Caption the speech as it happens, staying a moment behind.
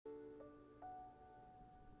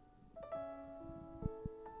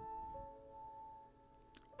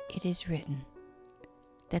It is written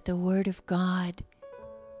that the Word of God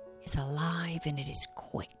is alive and it is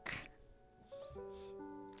quick,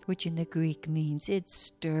 which in the Greek means it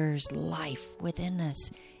stirs life within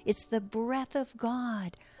us. It's the breath of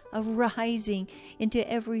God arising into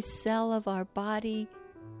every cell of our body,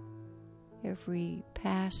 every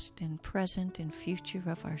past and present and future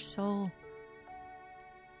of our soul,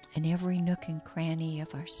 and every nook and cranny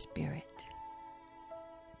of our spirit.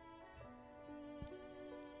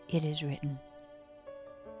 It is written,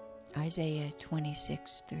 Isaiah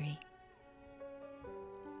 26:3.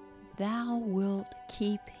 Thou wilt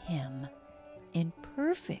keep him in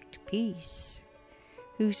perfect peace,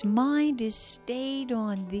 whose mind is stayed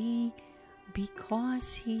on thee,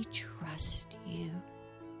 because he trusts you.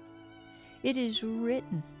 It is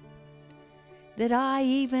written that I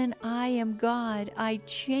am God, I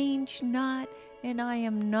change not, and I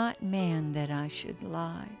am not man that I should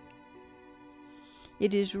lie.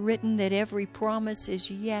 It is written that every promise is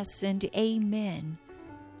yes and amen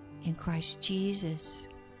in Christ Jesus,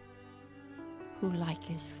 who, like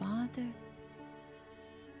his Father,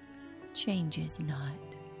 changes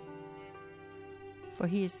not. For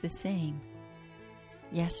he is the same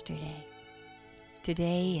yesterday,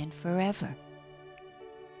 today, and forever.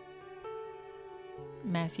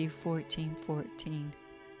 Matthew 14:14.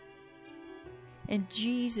 And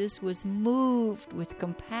Jesus was moved with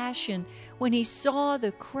compassion when he saw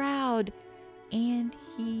the crowd, and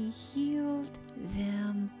he healed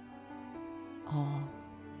them all.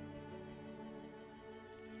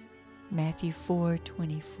 Matthew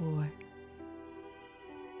 4:24.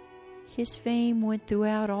 His fame went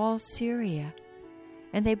throughout all Syria,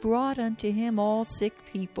 and they brought unto him all sick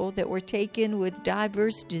people that were taken with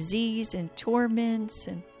diverse disease and torments,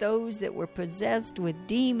 and those that were possessed with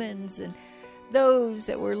demons, and those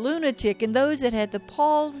that were lunatic, and those that had the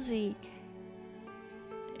palsy,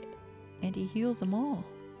 and he healed them all.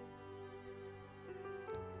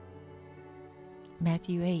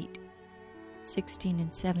 Matthew 8:16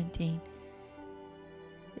 and 17.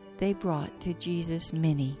 They brought to Jesus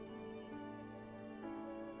many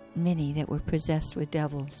that were possessed with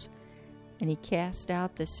devils, and he cast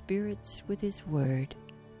out the spirits with his word,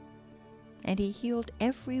 and he healed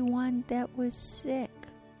everyone that was sick.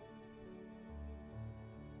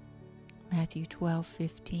 Matthew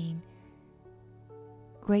 12:15.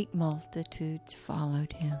 Great multitudes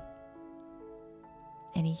followed him,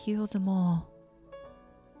 and he healed them all.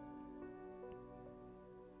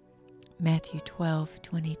 Matthew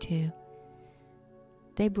 12:22.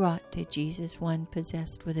 They brought to Jesus one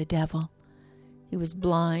possessed with a devil. He was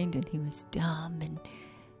blind and he was dumb, and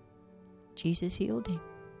Jesus healed him.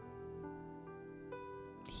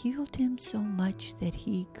 Healed him so much that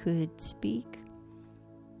he could speak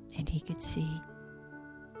and he could see.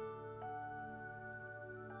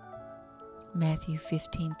 Matthew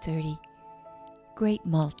 15:30. Great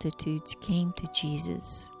multitudes came to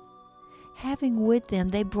Jesus. Having with them,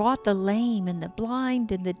 they brought the lame and the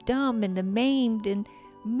blind and the dumb and the maimed and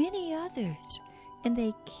many others, and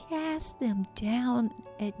they cast them down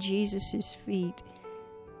at Jesus' feet,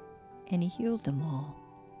 and he healed them all.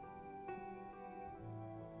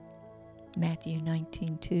 Matthew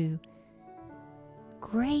 19:2.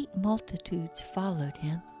 Great multitudes followed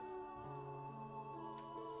him.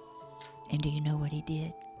 And do you know what he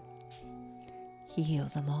did? He healed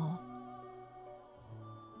them all.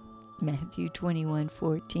 Matthew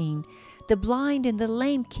 21:14. The blind and the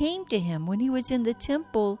lame came to him when he was in the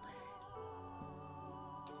temple.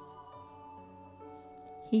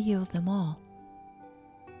 He healed them all.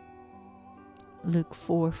 Luke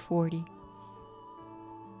 4:40.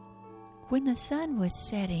 When the sun was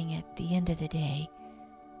setting at the end of the day,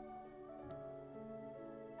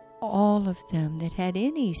 all of them that had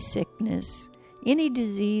any sickness, any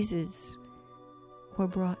diseases, were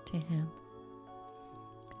brought to him.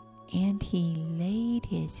 And he laid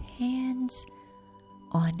his hands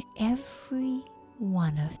on every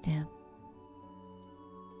one of them,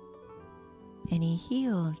 and he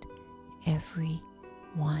healed every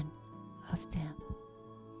one of them.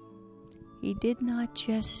 He did not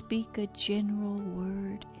just speak a general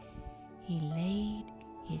word. He laid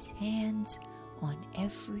his hands on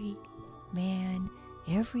every man,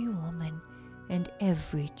 every woman, and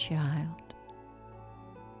every child.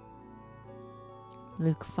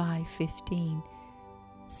 Luke 5:15.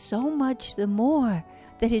 So much the more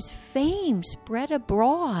that his fame spread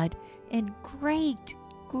abroad, and great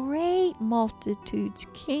multitudes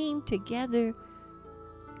came together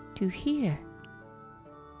to hear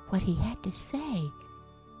what he had to say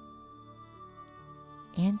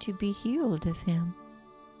and to be healed of him.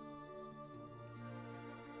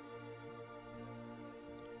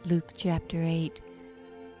 Luke chapter 8,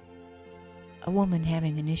 a woman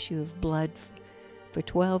having an issue of blood for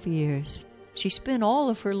 12 years. She spent all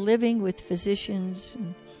of her living with physicians,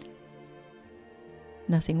 and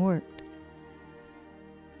nothing worked.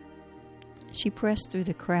 She pressed through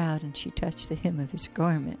the crowd and she touched the hem of his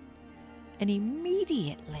garment. And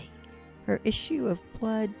immediately her issue of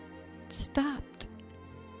blood stopped.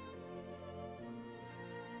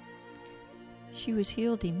 She was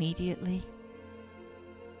healed immediately.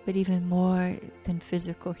 But even more than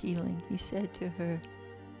physical healing, he said to her,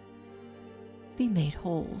 "Be made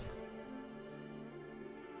whole."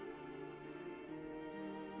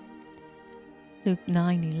 Luke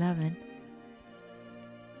 9:11.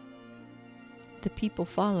 The people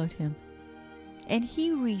followed him, and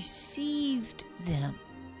he received them.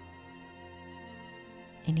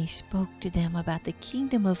 And he spoke to them about the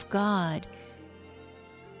kingdom of God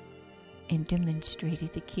and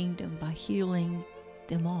demonstrated the kingdom by healing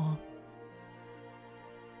them all.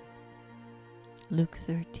 Luke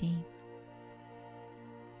 13.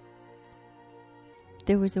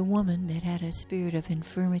 There was a woman that had a spirit of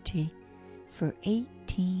infirmity for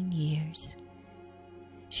 18 years.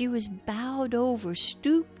 She was bowed over,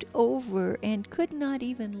 stooped over, and could not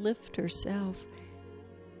even lift herself.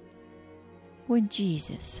 When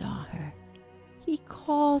Jesus saw her, he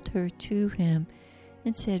called her to him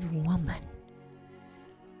and said, "Woman,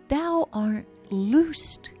 thou art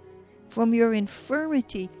loosed from your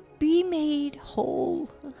infirmity. Be made whole."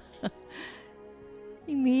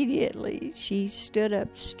 Immediately she stood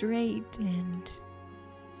up straight and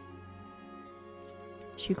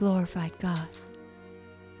she glorified God.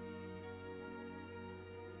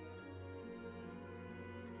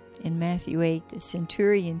 In Matthew 8, the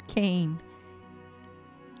centurion came,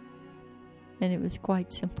 and it was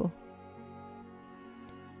quite simple.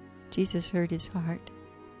 Jesus heard his heart,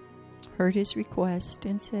 heard his request,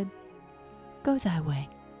 and said, "Go thy way.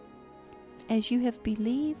 As you have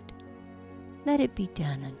believed, let it be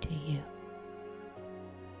done unto you."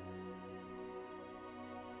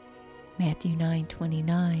 Matthew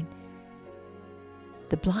 9:29.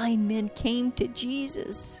 The blind men came to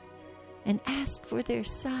Jesus and asked for their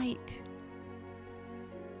sight.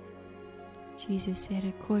 Jesus said,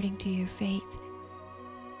 "According to your faith,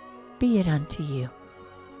 be it unto you."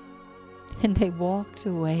 And they walked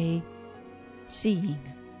away seeing.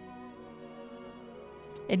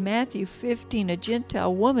 In Matthew 15, a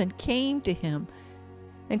Gentile woman came to him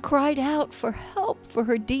and cried out for help for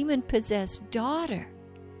her demon-possessed daughter.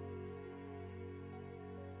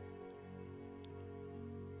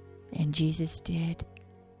 And Jesus did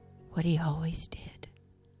what he always did.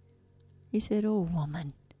 He said, "Oh,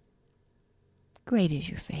 woman, great is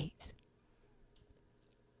your faith.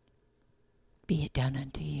 Be it done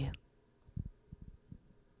unto you."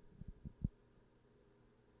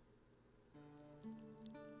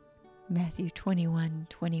 Matthew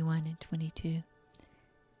 21:21 and 22.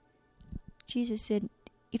 Jesus said,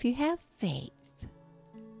 "If you have faith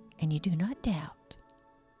and you do not doubt,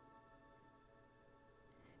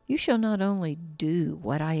 you shall not only do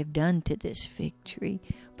what I have done to this fig tree,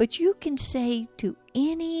 but you can say to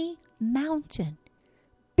any mountain,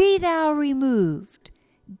 'Be thou removed,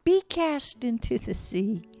 be cast into the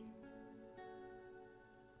sea,'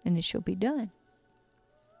 and it shall be done.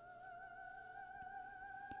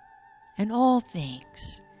 And all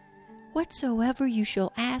things, whatsoever you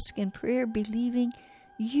shall ask in prayer, believing,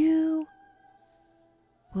 you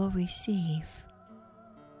will receive."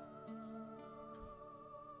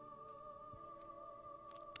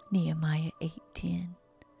 Nehemiah 8:10.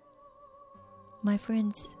 My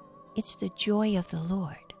friends, it's the joy of the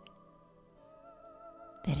Lord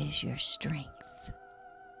that is your strength.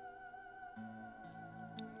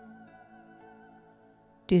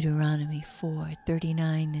 Deuteronomy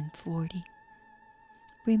 4:39 and 40.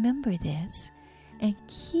 Remember this and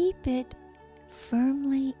keep it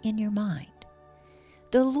firmly in your mind.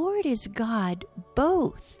 The Lord is God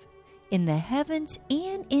both in the heavens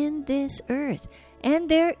and in this earth, and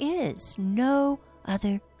there is no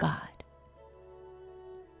other God.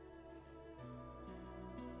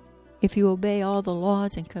 If you obey all the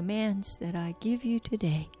laws and commands that I give you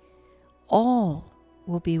today, all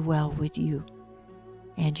will be well with you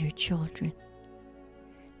and your children.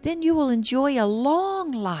 Then you will enjoy a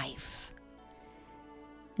long life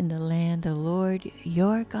in the land the Lord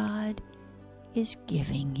your God is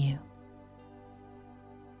giving you.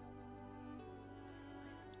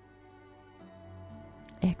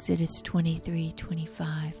 Exodus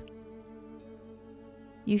 23:25.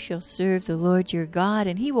 You shall serve the Lord your God,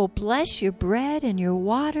 and he will bless your bread and your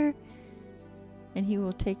water, and he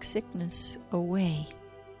will take sickness away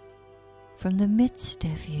from the midst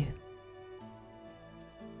of you.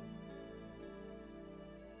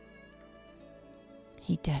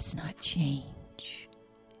 He does not change.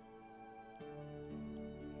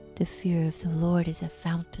 The fear of the Lord is a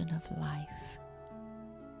fountain of life.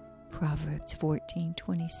 Proverbs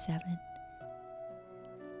 14:27.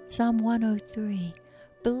 Psalm 103.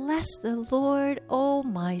 Bless the Lord, O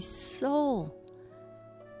my soul,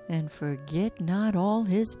 and forget not all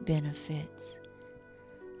his benefits.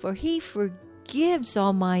 For he forgives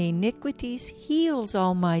all my iniquities, heals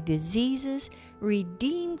all my diseases,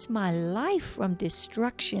 redeems my life from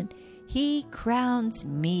destruction. He crowns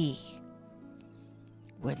me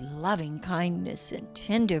with loving kindness and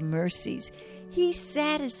tender mercies. He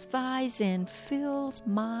satisfies and fills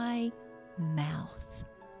my mouth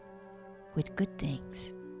with good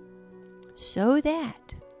things, so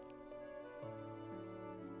that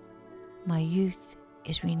my youth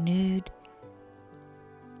is renewed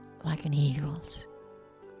like an eagle's.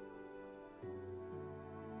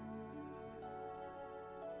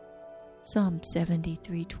 Psalm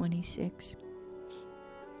 73:26.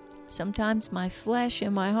 Sometimes my flesh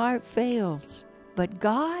and my heart fails, but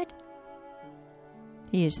God,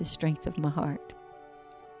 He is the strength of my heart,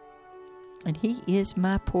 and He is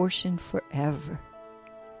my portion forever.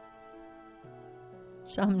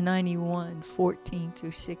 Psalm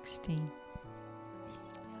 91:14-16.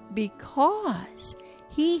 Because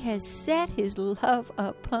He has set His love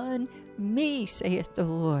upon me, saith the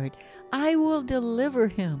Lord, I will deliver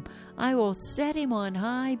him. I will set him on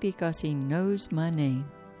high, because he knows my name.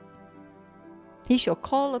 He shall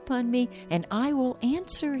call upon me, and I will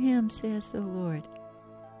answer him, says the Lord.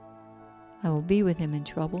 I will be with him in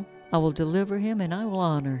trouble. I will deliver him, and I will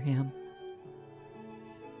honor him.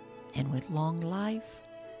 And with long life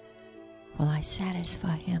will I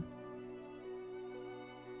satisfy him,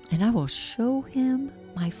 and I will show him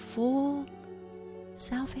my full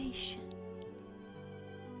salvation.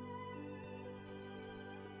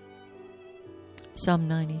 Psalm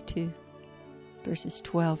 92, verses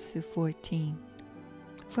 12-14,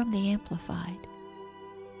 from the Amplified.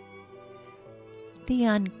 The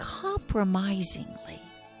uncompromisingly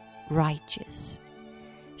righteous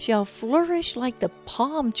shall flourish like the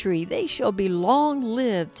palm tree. They shall be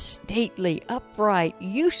long-lived, stately, upright,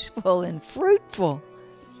 useful, and fruitful.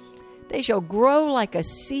 They shall grow like a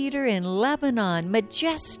cedar in Lebanon,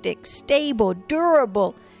 majestic, stable,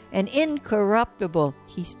 durable, and incorruptible.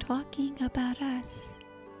 He's talking about us.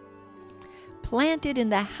 Planted in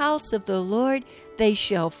the house of the Lord, they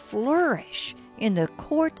shall flourish in the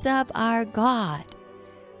courts of our God,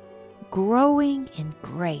 growing in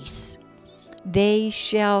grace. They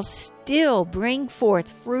shall still bring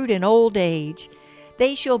forth fruit in old age.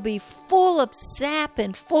 They shall be full of sap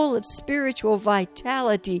and full of spiritual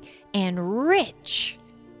vitality, and rich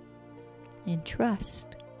in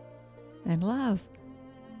trust and love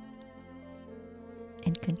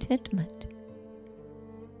and contentment.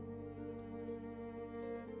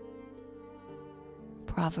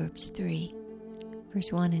 Proverbs 3,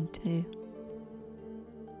 verse 1 and 2.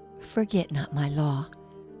 Forget not my law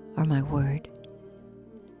or my word,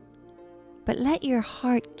 but let your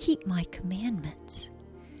heart keep my commandments.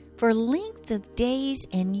 For length of days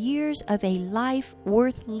and years of a life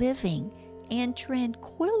worth living, and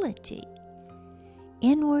tranquility,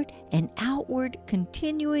 inward and outward,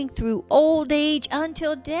 continuing through old age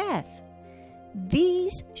until death,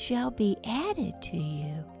 these shall be added to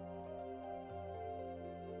you.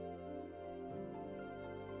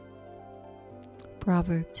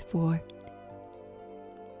 Proverbs 4,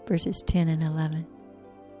 verses 10 and 11.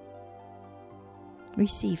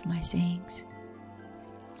 Receive my sayings,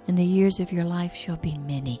 and the years of your life shall be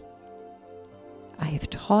many. I have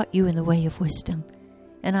taught you in the way of wisdom,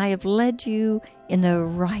 and I have led you in the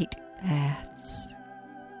right paths.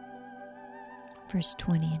 Verse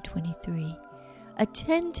 20 and 23.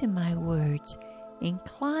 Attend to my words,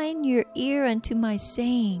 incline your ear unto my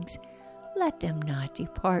sayings. Let them not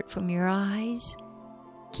depart from your eyes.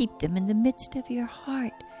 Keep them in the midst of your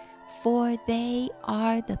heart, for they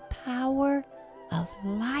are the power of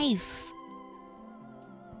life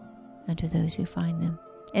unto those who find them,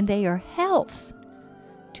 and they are health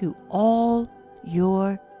to all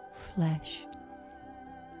your flesh.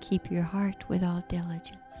 Keep your heart with all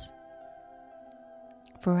diligence,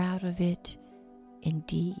 for out of it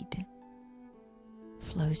indeed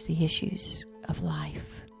flows the issues of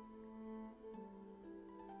life.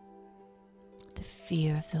 The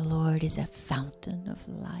fear of the Lord is a fountain of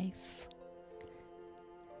life.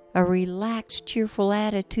 A relaxed, cheerful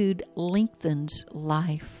attitude lengthens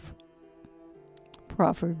life.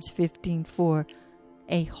 Proverbs 15:4.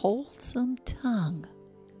 A wholesome tongue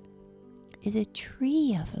is a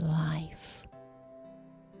tree of life.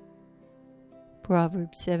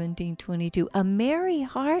 Proverbs 17:22. A merry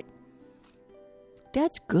heart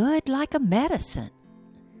does good like a medicine,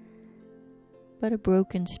 but a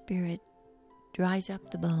broken spirit dries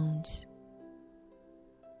up the bones.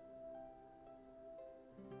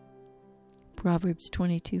 Proverbs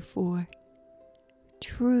 22:4.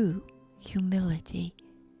 True humility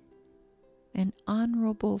and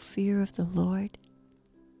honorable fear of the Lord,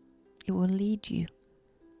 it will lead you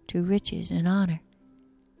to riches and honor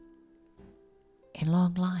and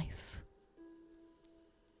long life.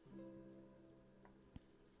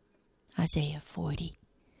 Isaiah 40,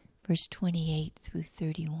 verse 28 through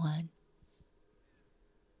 31.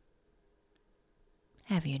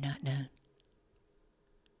 Have you not known?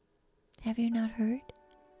 Have you not heard?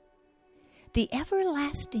 The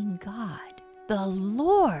everlasting God, the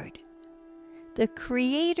Lord, the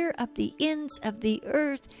creator of the ends of the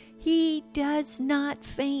earth, he does not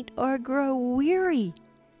faint or grow weary.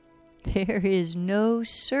 There is no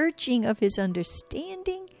searching of his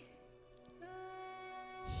understanding.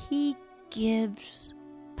 He gives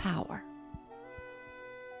power.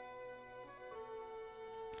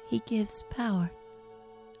 He gives power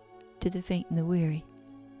to the faint and the weary.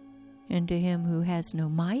 And to him who has no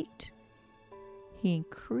might, he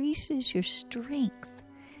increases your strength,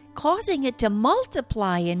 causing it to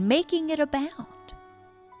multiply and making it abound.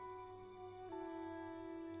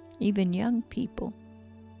 Even young people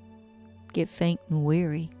get faint and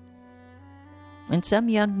weary. And some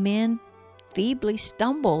young men feebly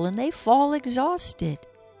stumble and they fall exhausted.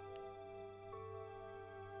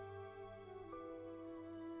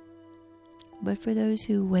 But for those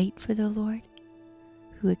who wait for the Lord,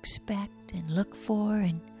 who expect and look for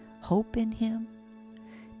and hope in him,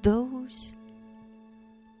 those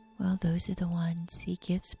are the ones he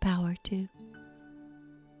gives power to.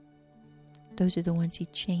 Those are the ones he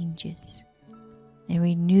changes and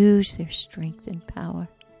renews their strength and power.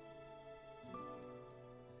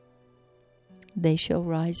 They shall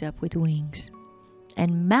rise up with wings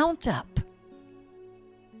and mount up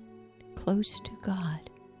close to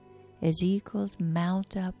God as eagles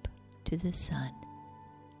mount up to the sun.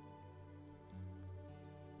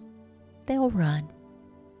 They'll run,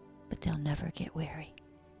 but they'll never get weary.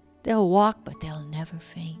 They'll walk, but they'll never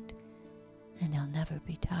faint, and they'll never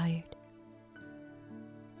be tired.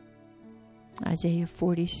 Isaiah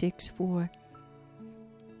 46:4.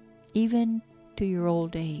 Even to your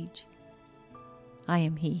old age, I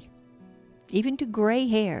am he. Even to gray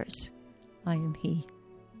hairs, I am he.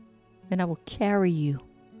 And I will carry you.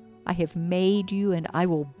 I have made you, and I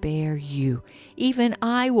will bear you. Even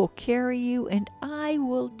I will carry you, and I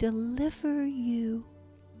will deliver you.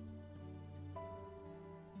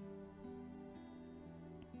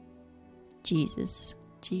 Jesus,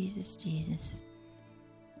 Jesus, Jesus.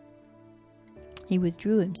 He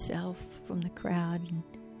withdrew himself from the crowd, and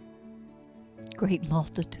great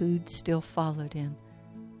multitudes still followed him.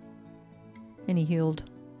 And he healed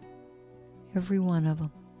every one of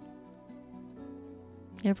them.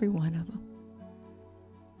 Every one of them.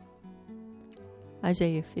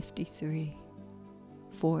 Isaiah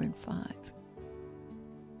 53:4-5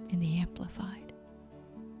 in the Amplified.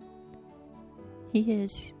 He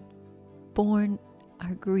has borne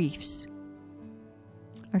our griefs,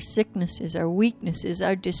 our sicknesses, our weaknesses,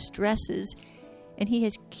 our distresses, and he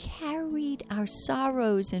has carried our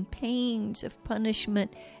sorrows and pains of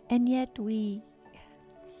punishment, and yet we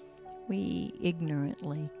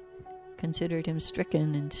ignorantly considered him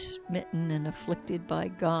stricken and smitten and afflicted by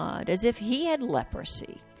God, as if he had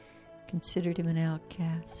leprosy, considered him an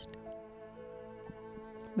outcast.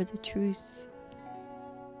 But the truth,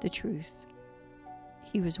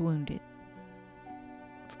 he was wounded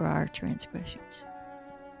for our transgressions.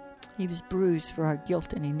 He was bruised for our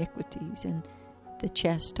guilt and iniquities, and the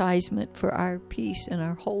chastisement for our peace and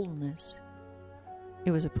our wholeness,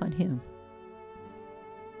 it was upon him.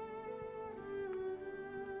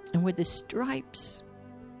 And with the stripes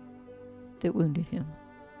that wounded him,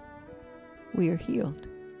 we are healed.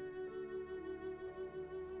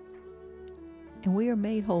 And we are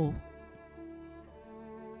made whole.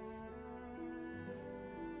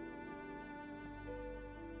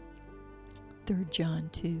 John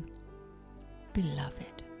 2.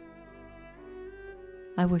 Beloved,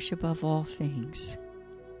 I wish above all things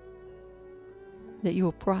that you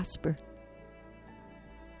will prosper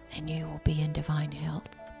and you will be in divine health,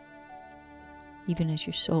 even as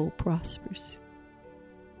your soul prospers.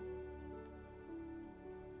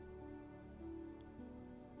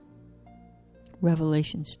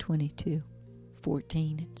 Revelations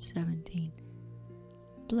 22:14 and 17.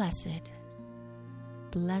 Blessed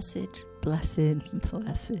Blessed,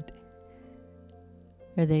 blessed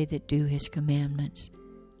are they that do his commandments,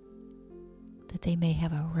 that they may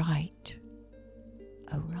have a right,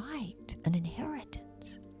 an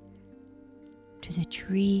inheritance to the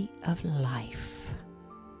tree of life.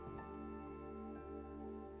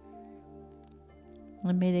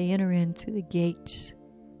 And may they enter in through the gates,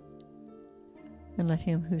 and let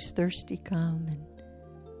him who's thirsty come, and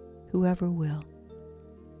whoever will,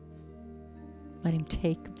 let him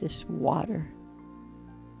take of this water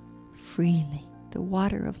freely, the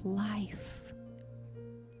water of life.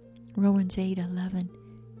 Romans 8:11.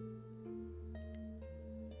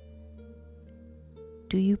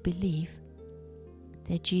 Do you believe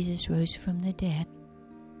that Jesus rose from the dead?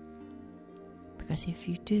 Because if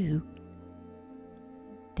you do,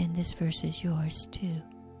 then this verse is yours too.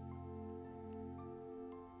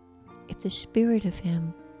 If the spirit of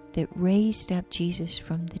him that raised up Jesus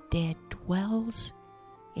from the dead dwells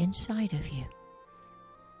inside of you,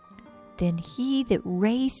 then he that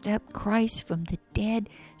raised up Christ from the dead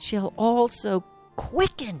shall also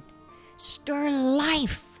quicken, stir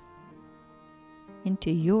life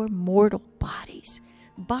into your mortal bodies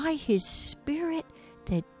by his Spirit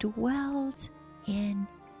that dwells in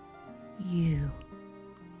you.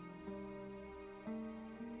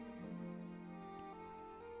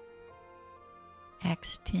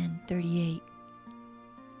 Acts 10:38.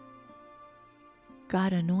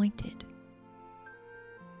 God anointed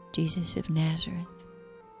Jesus of Nazareth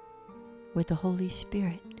with the Holy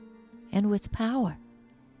Spirit and with power.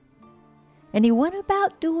 And he went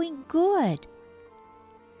about doing good,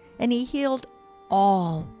 and he healed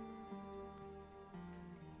all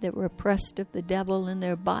that were oppressed of the devil in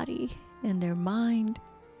their body and their mind,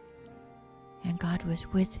 and God was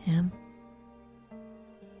with him.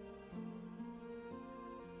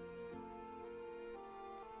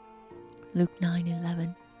 Luke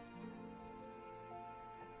 9:11.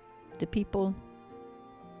 The people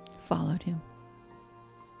followed him.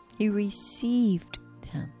 He received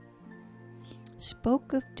them,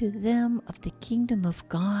 spoke to them of the kingdom of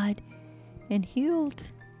God, and healed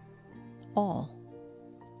all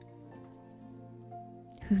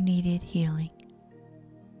who needed healing.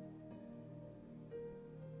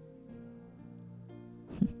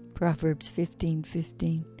 Proverbs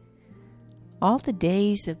 15:15. All the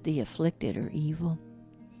days of the afflicted are evil,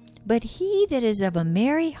 but he that is of a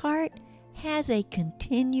merry heart has a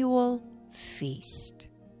continual feast.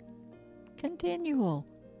 Continual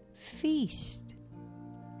feast.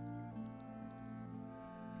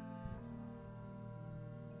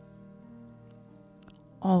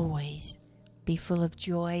 Always be full of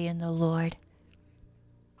joy in the Lord.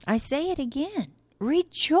 I say it again,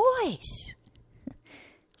 rejoice.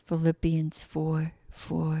 Philippians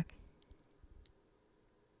 4:4.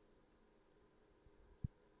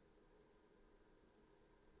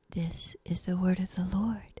 This is the word of the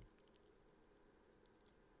Lord.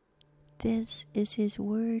 This is his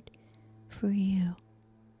word for you.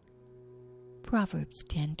 Proverbs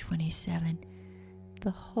 10:27.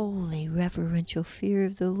 The holy, reverential fear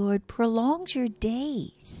of the Lord prolongs your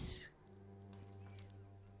days.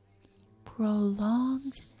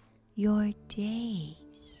 Prolongs your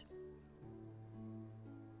days.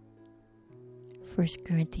 1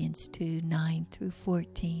 Corinthians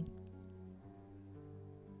 2:9-14.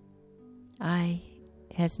 Eye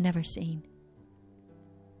has never seen,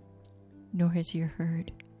 nor has ear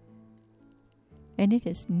heard, and it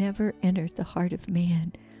has never entered the heart of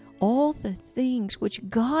man all the things which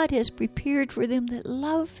God has prepared for them that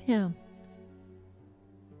love him.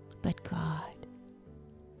 But God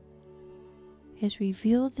has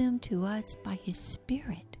revealed them to us by his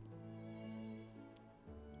Spirit.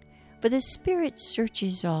 For the Spirit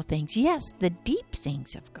searches all things, yes, the deep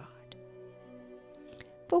things of God.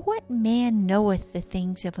 For what man knoweth the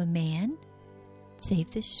things of a man,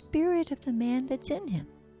 save the spirit of the man that's in him?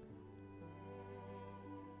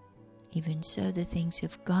 Even so the things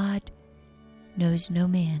of God knows no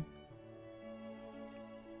man,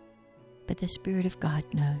 but the Spirit of God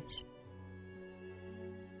knows.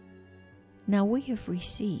 Now we have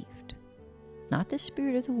received, not the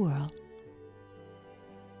spirit of the world,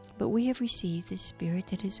 but we have received the Spirit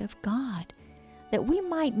that is of God, that we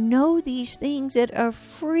might know these things that are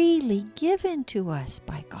freely given to us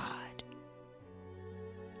by God.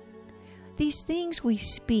 These things we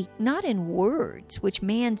speak not in words which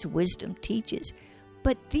man's wisdom teaches,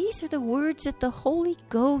 but these are the words that the Holy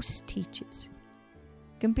Ghost teaches,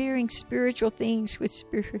 comparing spiritual things with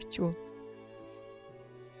spiritual.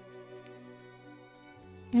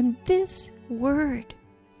 And this word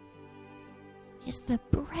is the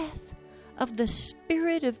breath of the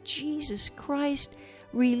Spirit of Jesus Christ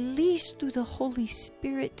released through the Holy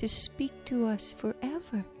Spirit to speak to us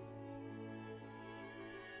forever.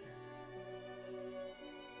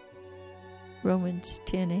 Romans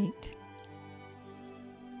 10:8.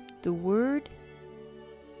 The Word,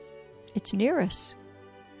 it's near us.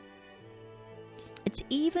 It's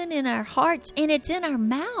even in our hearts, and it's in our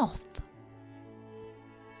mouth.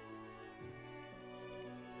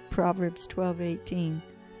 Proverbs 12:18.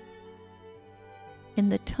 In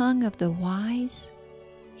the tongue of the wise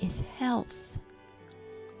is health.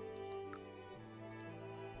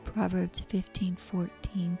 Proverbs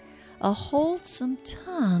 15:14. A wholesome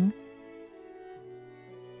tongue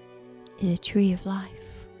is a tree of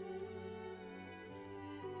life.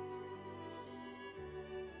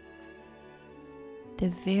 The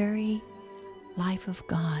very life of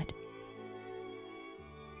God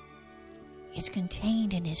is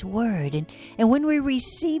contained in His Word. And when we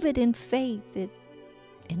receive it in faith, it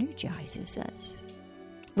energizes us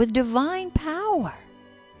with divine power.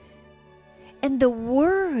 And the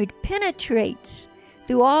Word penetrates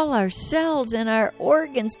through all our cells and our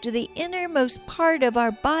organs to the innermost part of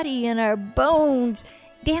our body and our bones,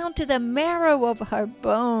 down to the marrow of our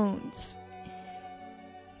bones.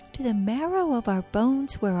 To the marrow of our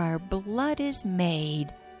bones where our blood is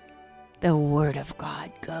made, the Word of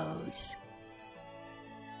God goes.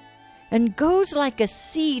 And goes like a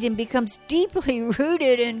seed and becomes deeply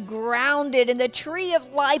rooted and grounded, and the tree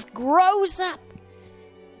of life grows up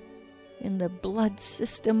in the blood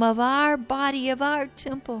system of our body, of our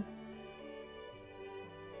temple.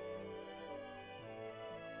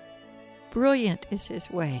 Brilliant is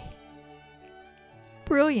His way.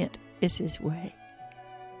 Brilliant is His way.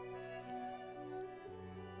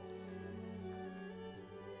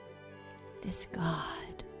 This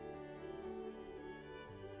God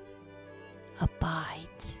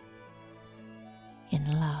abides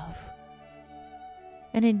in love.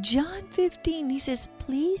 And in John 15, He says,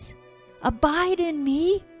 please abide in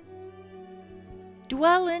me,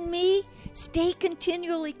 dwell in me, stay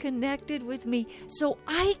continually connected with me so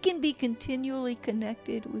I can be continually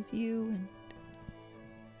connected with you.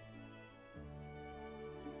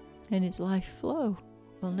 And His life flow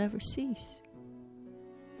will never cease.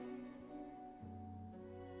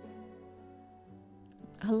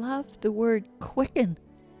 I love the word quicken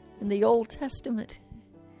in the Old Testament.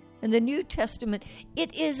 In the New Testament,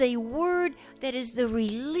 it is a word that is the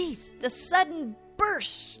release, the sudden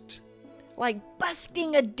burst, like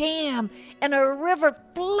busting a dam and a river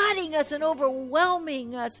flooding us and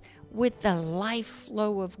overwhelming us with the life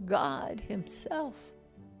flow of God Himself.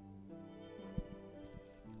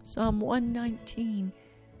 Psalm 119,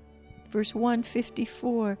 verse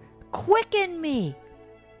 154, quicken me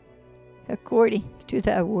according to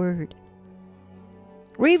Thy word.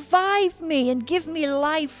 Revive me and give me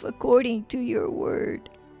life according to Your word.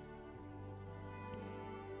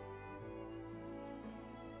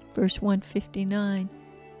 Verse 159.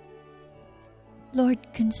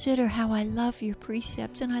 Lord, consider how I love Your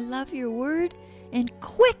precepts and I love Your word, and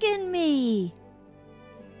quicken me.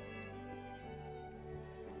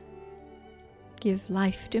 Give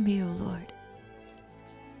life to me, O Lord,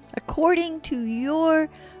 according to Your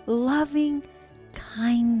loving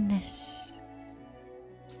kindness.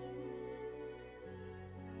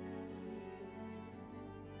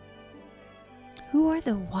 Who are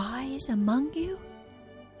the wise among you?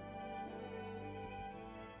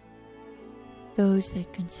 Those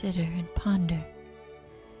that consider and ponder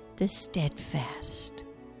the steadfast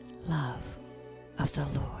love of the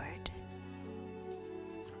Lord.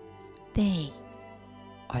 They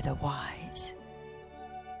are the wise.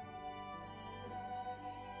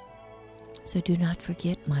 So do not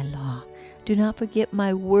forget my law. Do not forget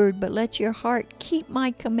my word, but let your heart keep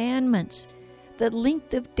my commandments. That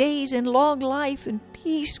length of days and long life and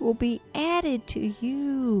peace will be added to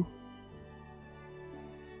you.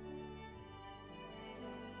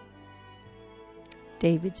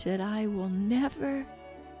 David said, I will never,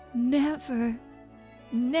 never,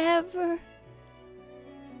 never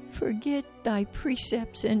forget Thy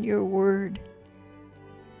precepts and Your word.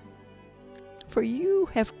 For You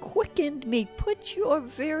have quickened me, put Your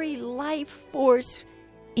very life force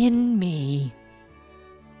in me.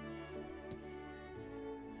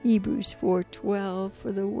 Hebrews 4:12,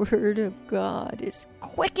 for the word of God is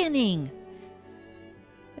quickening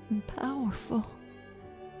and powerful.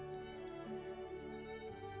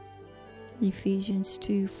 Ephesians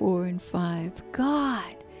 2:4 and 5,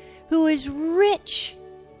 God, who is rich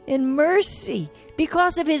in mercy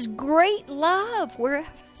because of His great love, whereas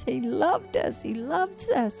He loved us, He loves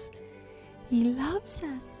us, He loves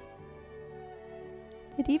us.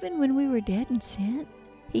 that even when we were dead in sin,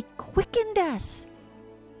 He quickened us.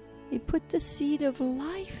 He put the seed of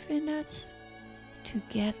life in us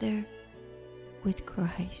together with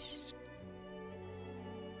Christ.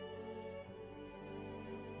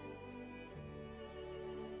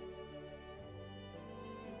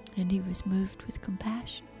 And He was moved with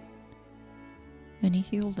compassion. And He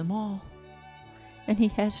healed them all. And He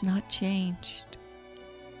has not changed.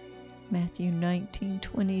 Matthew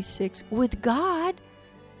 19:26. With God,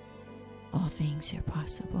 all things are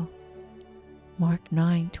possible. Mark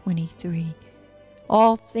 9:23.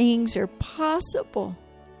 All things are possible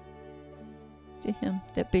to him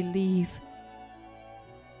that believe.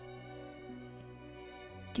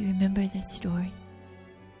 Do you remember this story?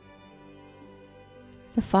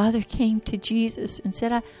 The father came to Jesus and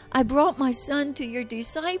said, I brought my son to your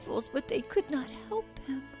disciples, but they could not help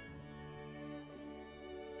him.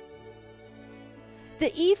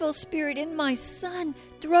 The evil spirit in my son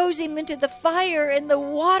throws him into the fire and the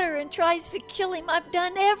water and tries to kill him. I've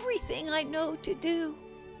done everything I know to do.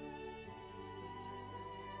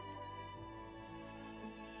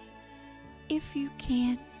 If you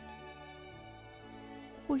can,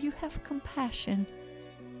 will you have compassion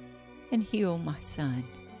and heal my son?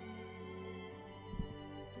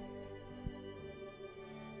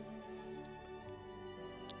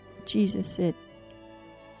 Jesus said,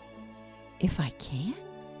 if I can?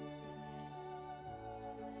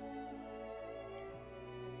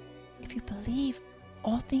 If you believe,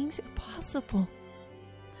 all things are possible.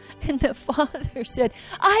 And the father said,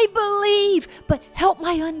 I believe, but help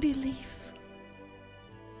my unbelief.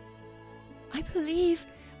 I believe,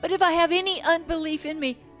 but if I have any unbelief in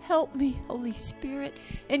me, help me, Holy Spirit,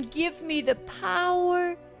 and give me the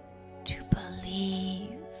power to believe.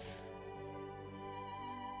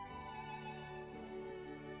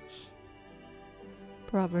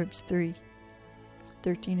 Proverbs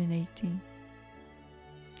 3:13 and 18.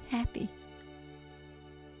 Happy,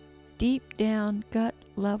 deep down, gut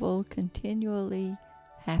level, continually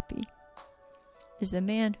happy is the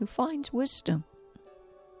man who finds wisdom,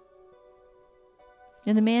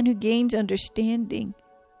 and the man who gains understanding.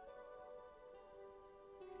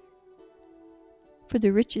 For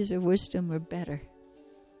the riches of wisdom are better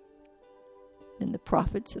than the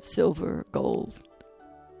profits of silver or gold.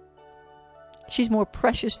 She's more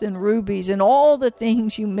precious than rubies, and all the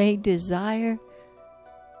things you may desire,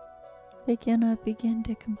 they cannot begin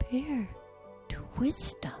to compare to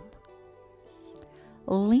wisdom.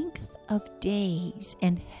 Length of days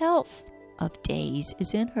and health of days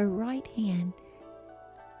is in her right hand,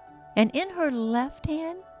 and in her left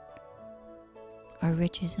hand are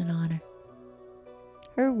riches and honor.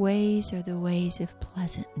 Her ways are the ways of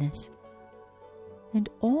pleasantness, and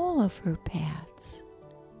all of her paths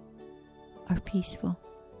are peaceful.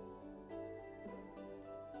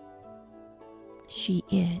 She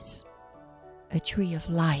is a tree of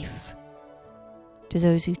life to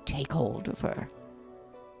those who take hold of her.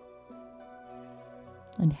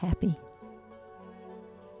 And happy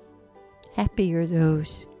are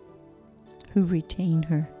those who retain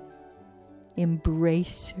her,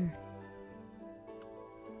 embrace her.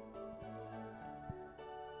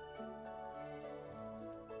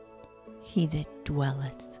 He that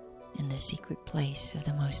dwelleth in the secret place of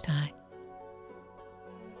the Most High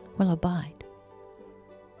will abide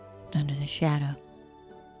under the shadow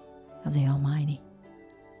of the Almighty.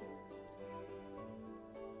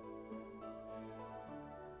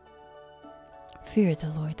 Fear the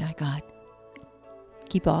Lord thy God.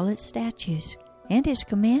 Keep all his statutes and his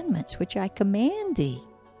commandments, which I command thee,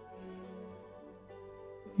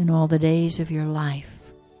 and all the days of your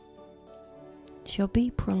life shall be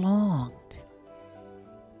prolonged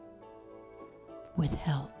with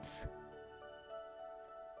health.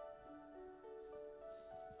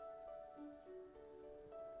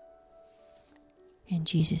 And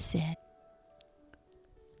Jesus said,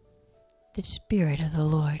 the Spirit of the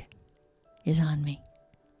Lord is on me.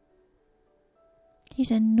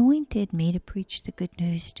 He's anointed me to preach the good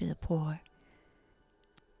news to the poor.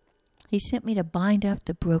 He sent me to bind up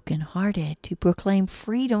the brokenhearted, to proclaim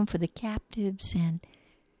freedom for the captives and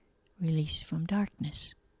release from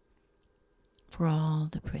darkness for all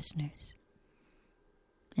the prisoners,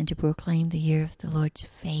 and to proclaim the year of the Lord's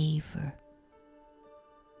favor.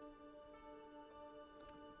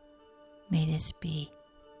 May this be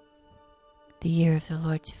the year of the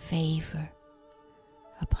Lord's favor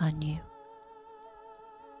upon you.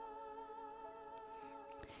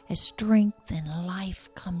 As strength and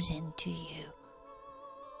life comes into you,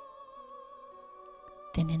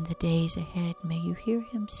 then in the days ahead may you hear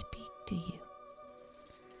him speak to you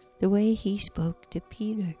the way he spoke to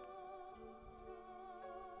Peter.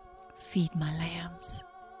 feed my lambs.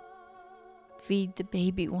 Feed the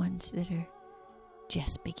baby ones that are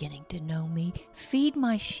just beginning to know me. Feed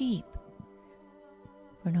my sheep.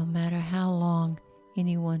 For no matter how long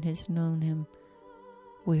anyone has known him,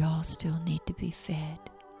 we all still need to be fed.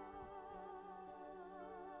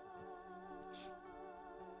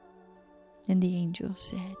 And the angel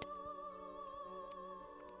said,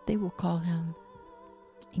 they will call him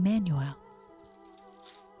Emmanuel,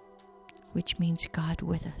 which means God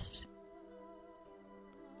with us.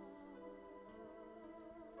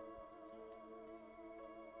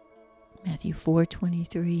 Matthew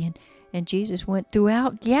 4:23, and Jesus went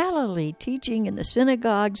throughout Galilee, teaching in the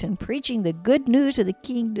synagogues and preaching the good news of the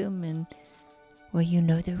kingdom. And, well, you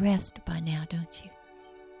know the rest by now, don't you?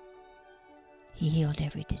 He healed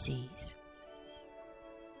every disease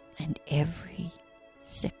and every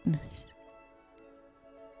sickness.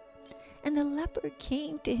 And the leper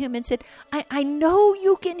came to him and said, I know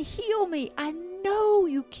you can heal me. I know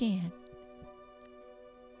you can.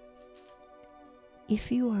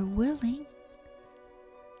 If you are willing.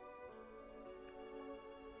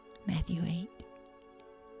 Matthew 8.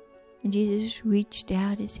 And Jesus reached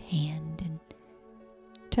out his hand and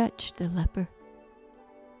touched the leper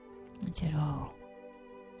and said, oh,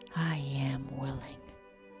 I am willing.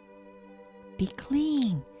 Be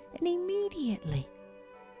clean. And immediately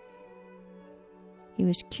he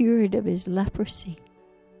was cured of his leprosy.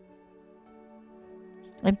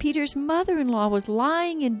 And Peter's mother-in-law was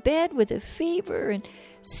lying in bed with a fever and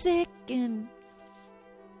sick, and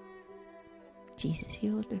Jesus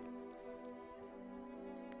healed her.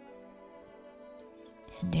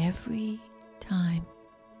 And every time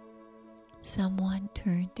someone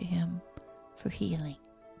turned to him for healing,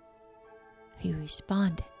 he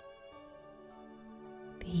responded,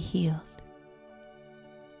 be healed,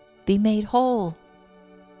 be made whole.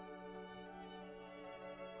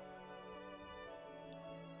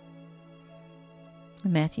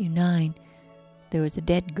 In Matthew 9, there was a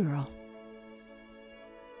dead girl.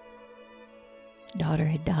 Daughter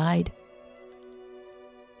had died.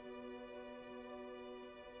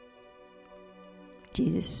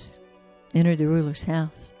 Jesus entered the ruler's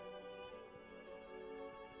house.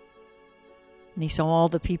 And he saw all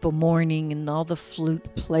the people mourning and all the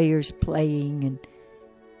flute players playing, and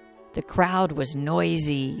the crowd was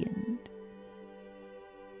noisy. And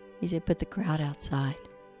he said, put the crowd outside.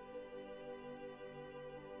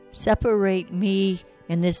 Separate me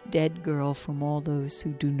and this dead girl from all those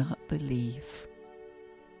who do not believe.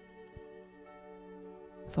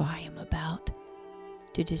 For I am about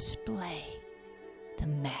to display the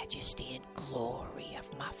majesty and glory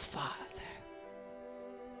of my Father.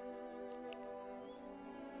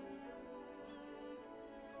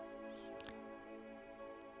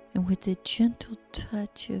 And with a gentle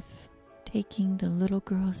touch of taking the little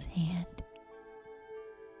girl's hand,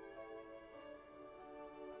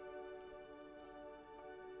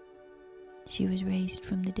 she was raised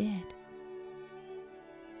from the dead.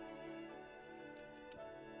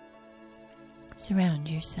 Surround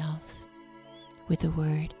yourselves with the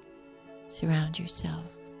Word. Surround yourself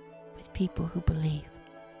with people who believe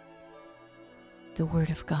the Word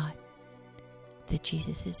of God, that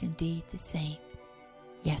Jesus is indeed the same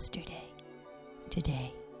yesterday,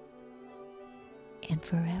 today, and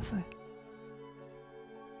forever.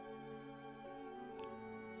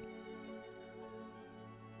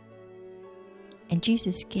 And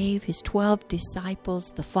Jesus gave his 12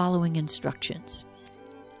 disciples the following instructions.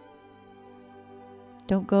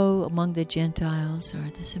 Don't go among the Gentiles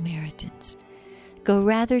or the Samaritans. Go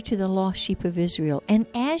rather to the lost sheep of Israel. And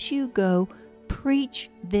as you go, preach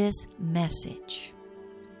this message.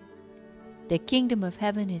 The kingdom of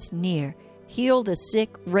heaven is near. Heal the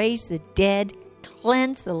sick, raise the dead,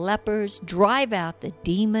 cleanse the lepers, drive out the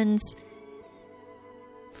demons.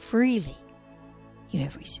 Freely you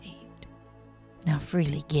have received. Now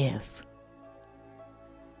freely give.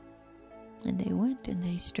 And they went and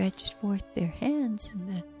they stretched forth their hands, and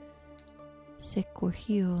the sick were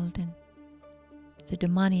healed, and the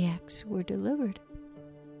demoniacs were delivered.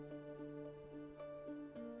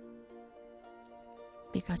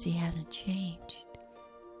 Because he hasn't changed.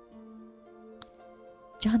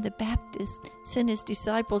 John the Baptist sent his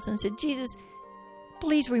disciples and said, Jesus,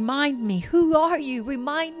 please remind me. Who are you?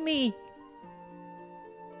 Remind me.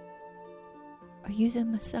 Are you the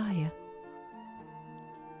Messiah?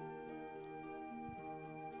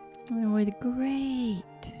 And with great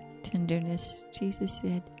tenderness, Jesus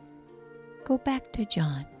said, go back to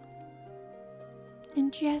John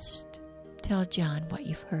and just tell John what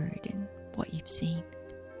you've heard and what you've seen.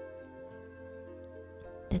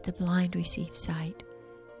 That the blind receive sight,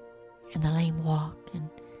 and the lame walk, and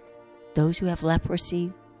Those who have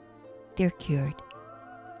leprosy, they're cured.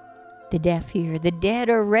 The deaf hear. The dead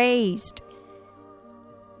are raised.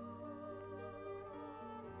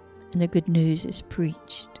 And the good news is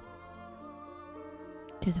preached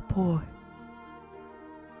to the poor.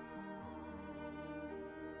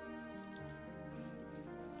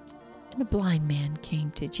 And a blind man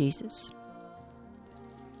came to Jesus.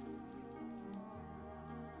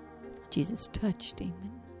 Jesus touched him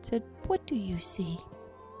and said, "What do you see?"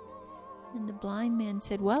 And the blind man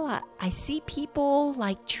said, "Well, I see people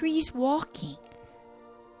like trees walking."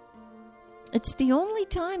 It's the only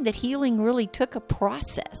time that healing really took a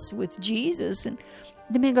process with Jesus. And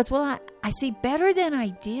the man goes, "Well, I see better than I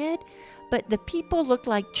did, but the people look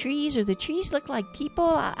like trees, or the trees look like people.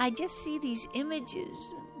 I just see these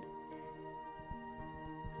images."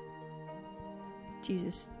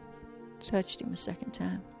 Jesus touched him a second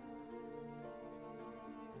time.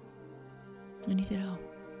 And he said, "Oh,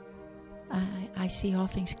 I see all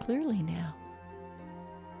things clearly now."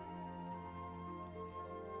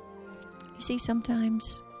 You see,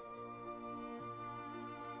 sometimes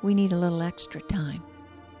we need a little extra time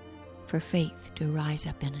for faith to rise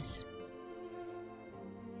up in us,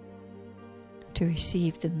 to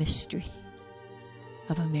receive the mystery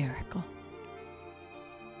of a miracle.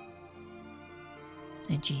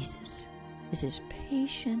 And Jesus is as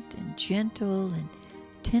patient and gentle and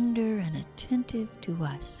tender and attentive to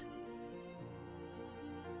us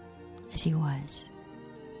as he was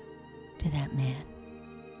to that man.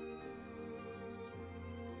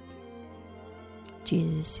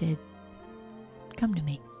 Jesus said, "Come to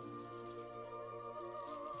me.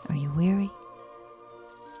 Are you weary?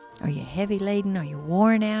 Are you heavy laden? Are you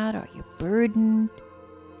worn out? Are you burdened?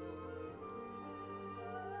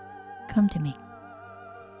 Come to me,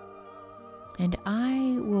 and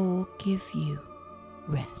I will give you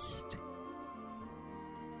rest.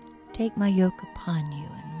 Take my yoke upon you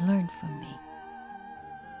and learn from me.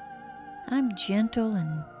 I'm gentle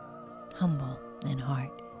and humble in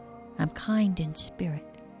heart. I'm kind in spirit.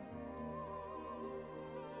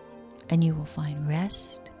 And you will find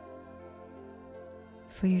rest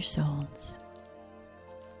for your souls."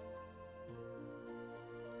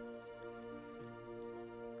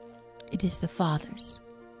 It is the Father's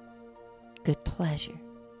good pleasure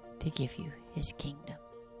to give you his kingdom.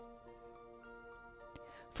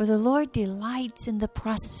 For the Lord delights in the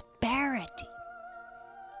prosperity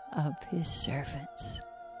of his servants.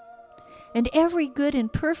 And every good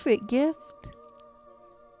and perfect gift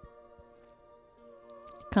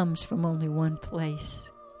comes from only one place.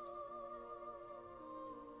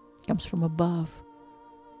 It comes from above,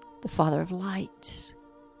 the Father of lights.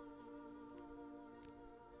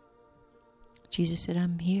 Jesus said,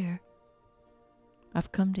 "I'm here.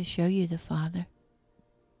 I've come to show you the Father.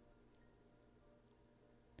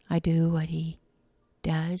 I do what he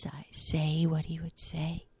does. I say what he would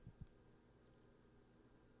say.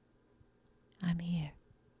 I'm here.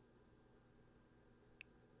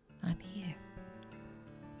 I'm here."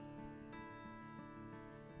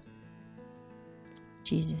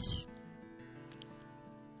 Jesus,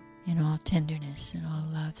 in all tenderness and all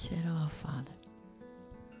love, said, "Oh, Father.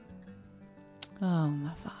 Oh,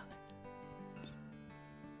 my Father.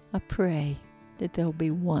 I pray that they'll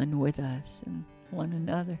be one with us and one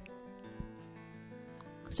another,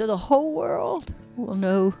 so the whole world will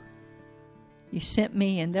know you sent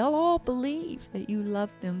me, and they'll all believe that you love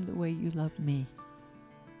them the way you love me."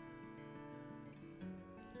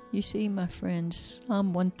 You see, my friends,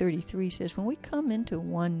 Psalm 133 says, when we come into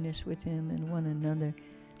oneness with him and one another,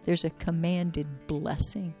 there's a commanded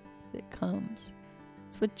blessing that comes.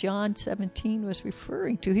 That's what John 17 was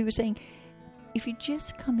referring to. He was saying, if you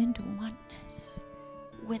just come into oneness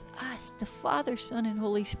with us, the Father, Son, and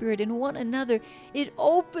Holy Spirit, and one another, it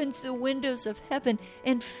opens the windows of heaven,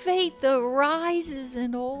 and faith arises,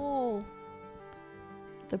 and all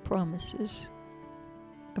the promises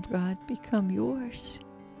of God become yours,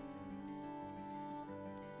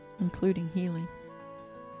 including healing,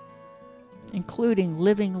 including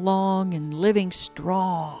living long and living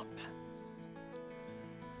strong.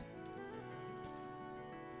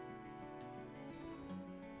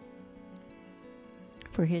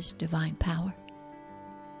 For his divine power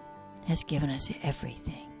has given us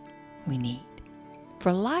everything we need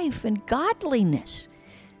for life and godliness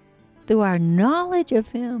through our knowledge of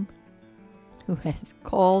him who has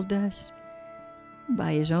called us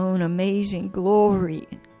by his own amazing glory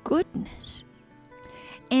and goodness.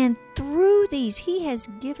 And through these he has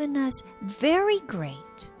given us very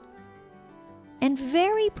great and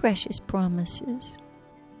very precious promises,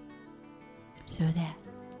 so that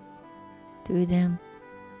through them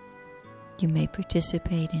you may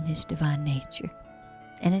participate in his divine nature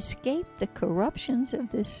and escape the corruptions of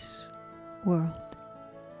this world.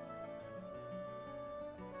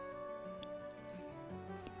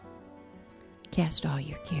 Cast all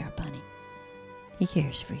your care upon him. He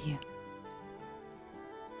cares for you.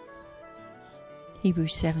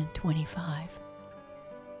 Hebrews 7:25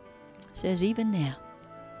 says, even now,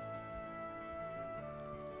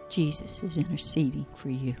 Jesus is interceding for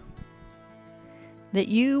you, that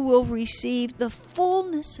you will receive the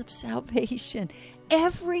fullness of salvation,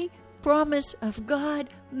 every promise of God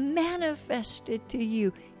manifested to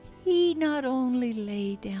you. He not only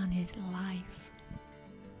laid down his life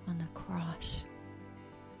on the cross,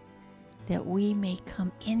 that we may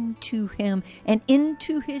come into him and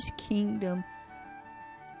into his kingdom,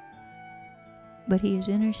 but he is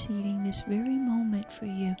interceding this very moment for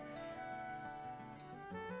you,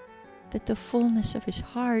 that the fullness of his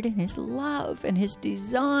heart and his love and his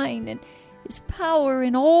design and his power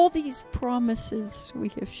and all these promises we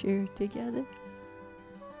have shared together,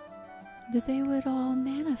 that they would all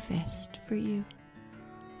manifest for you.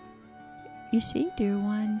 You see, dear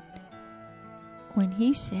one, when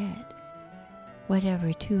he said,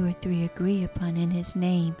 whatever 2 or 3 agree upon in his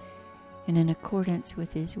name and in accordance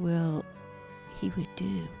with his will, he would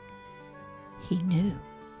do. He knew.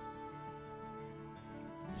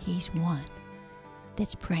 He's one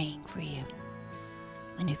that's praying for you.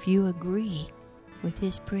 And if you agree with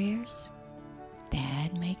his prayers,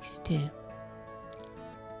 that makes 2.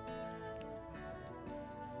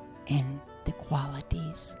 And the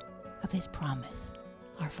qualities of his promise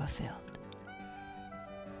are fulfilled.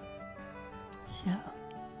 So,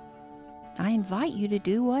 I invite you to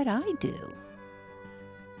do what I do.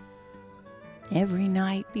 Every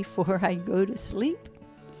night before I go to sleep,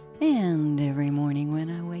 and every morning when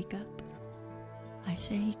I wake up, I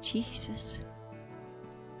say, Jesus.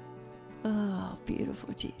 Oh,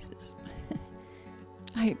 beautiful Jesus.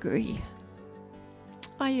 I agree.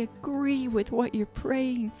 I agree with what you're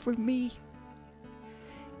praying for me.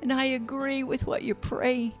 And I agree with what you're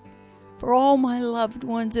praying for all my loved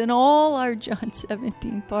ones and all our John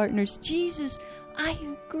 17 partners. Jesus, I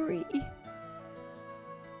agree.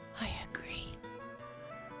 I agree.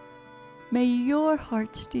 May your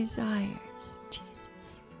heart's desires,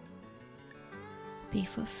 Jesus, be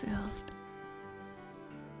fulfilled.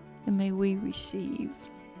 And may we receive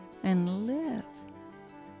and live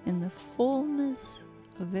in the fullness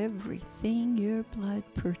of everything your blood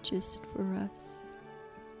purchased for us.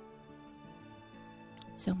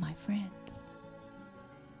 So, my friends,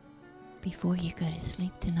 before you go to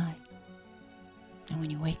sleep tonight, and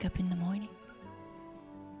when you wake up in the morning,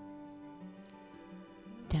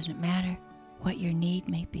 doesn't matter what your need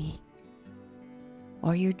may be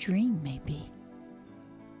or your dream may be,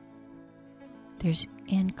 there's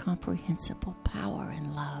incomprehensible power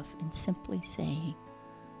and love in simply saying,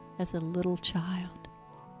 as a little child,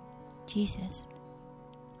 Jesus,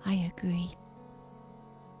 I agree.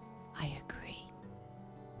 I agree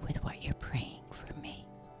with what you're praying for me.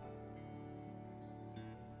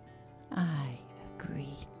 I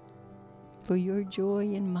agree for your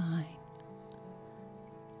joy and mine.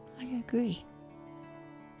 I agree.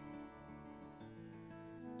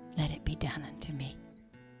 Let it be done unto me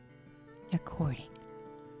according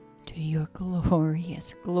to your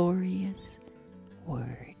glorious, glorious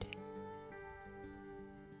word.